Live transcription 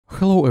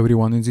Hello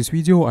everyone, in this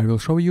video I will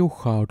show you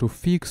how to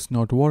fix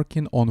not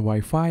working on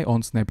Wi-Fi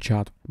on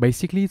Snapchat.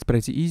 Basically it's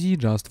pretty easy,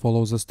 just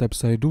follow the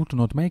steps I do to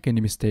not make any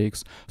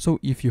mistakes. So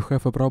if you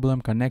have a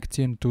problem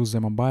connecting to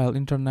the mobile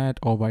internet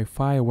or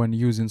Wi-Fi when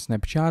using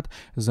Snapchat,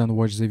 then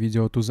watch the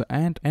video to the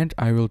end and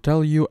I will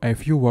tell you a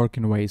few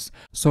working ways.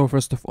 So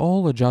first of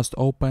all, just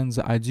open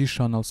the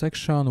additional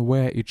section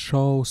where it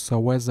shows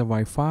whether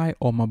Wi-Fi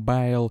or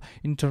mobile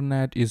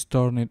internet is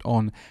turned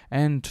on,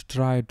 and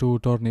try to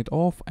turn it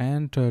off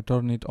and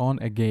turn it on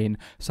again.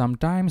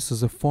 Sometimes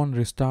the phone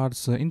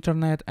restarts the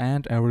internet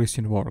and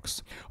everything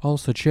works.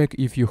 Also check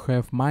if you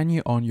have money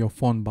on your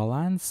phone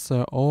balance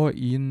or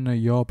in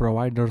your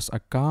provider's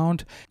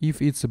account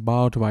if it's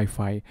about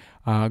Wi-Fi.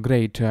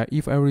 Great,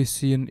 if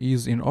everything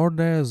is in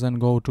order, then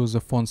go to the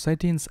phone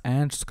settings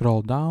and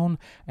scroll down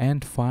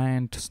and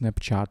find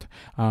Snapchat.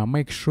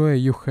 Make sure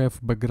you have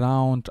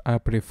background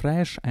app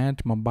refresh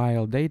and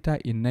mobile data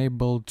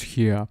enabled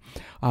here.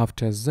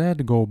 After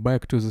that, go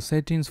back to the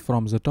settings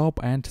from the top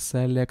and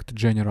select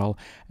general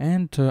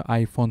and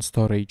iPhone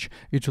storage.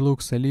 It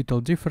looks a little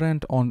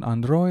different on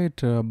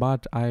Android,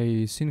 but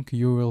I think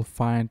you will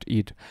find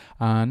it.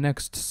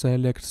 Next,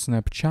 select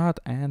Snapchat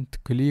and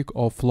click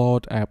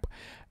offload app.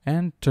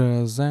 And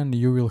then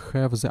you will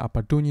have the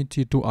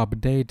opportunity to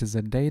update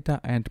the data,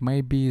 and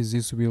maybe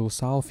this will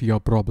solve your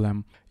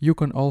problem. You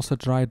can also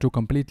try to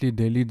completely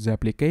delete the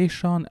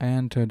application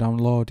and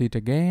download it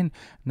again.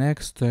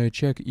 Next,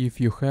 check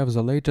if you have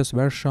the latest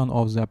version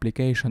of the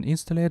application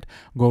installed.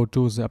 Go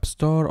to the App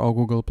Store or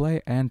Google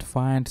Play and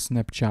find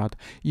Snapchat.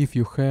 If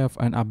you have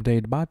an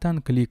update button,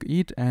 click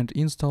it and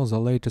install the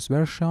latest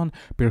version.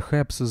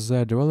 Perhaps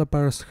the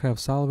developers have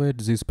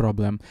solved this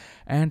problem.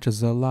 And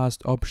the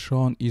last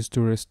option is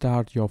to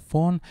restart your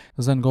phone,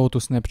 then go to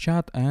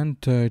Snapchat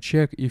and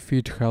check if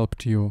it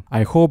helped you.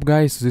 I hope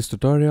guys this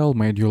tutorial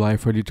made your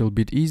life a little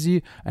bit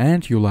easy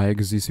and you like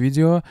this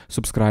video.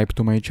 Subscribe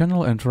to my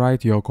channel and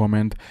write your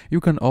comment.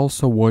 You can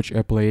also watch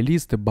a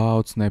playlist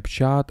about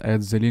Snapchat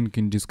at the link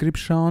in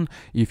description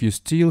if you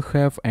still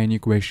have any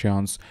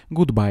questions.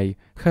 Goodbye,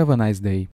 have a nice day.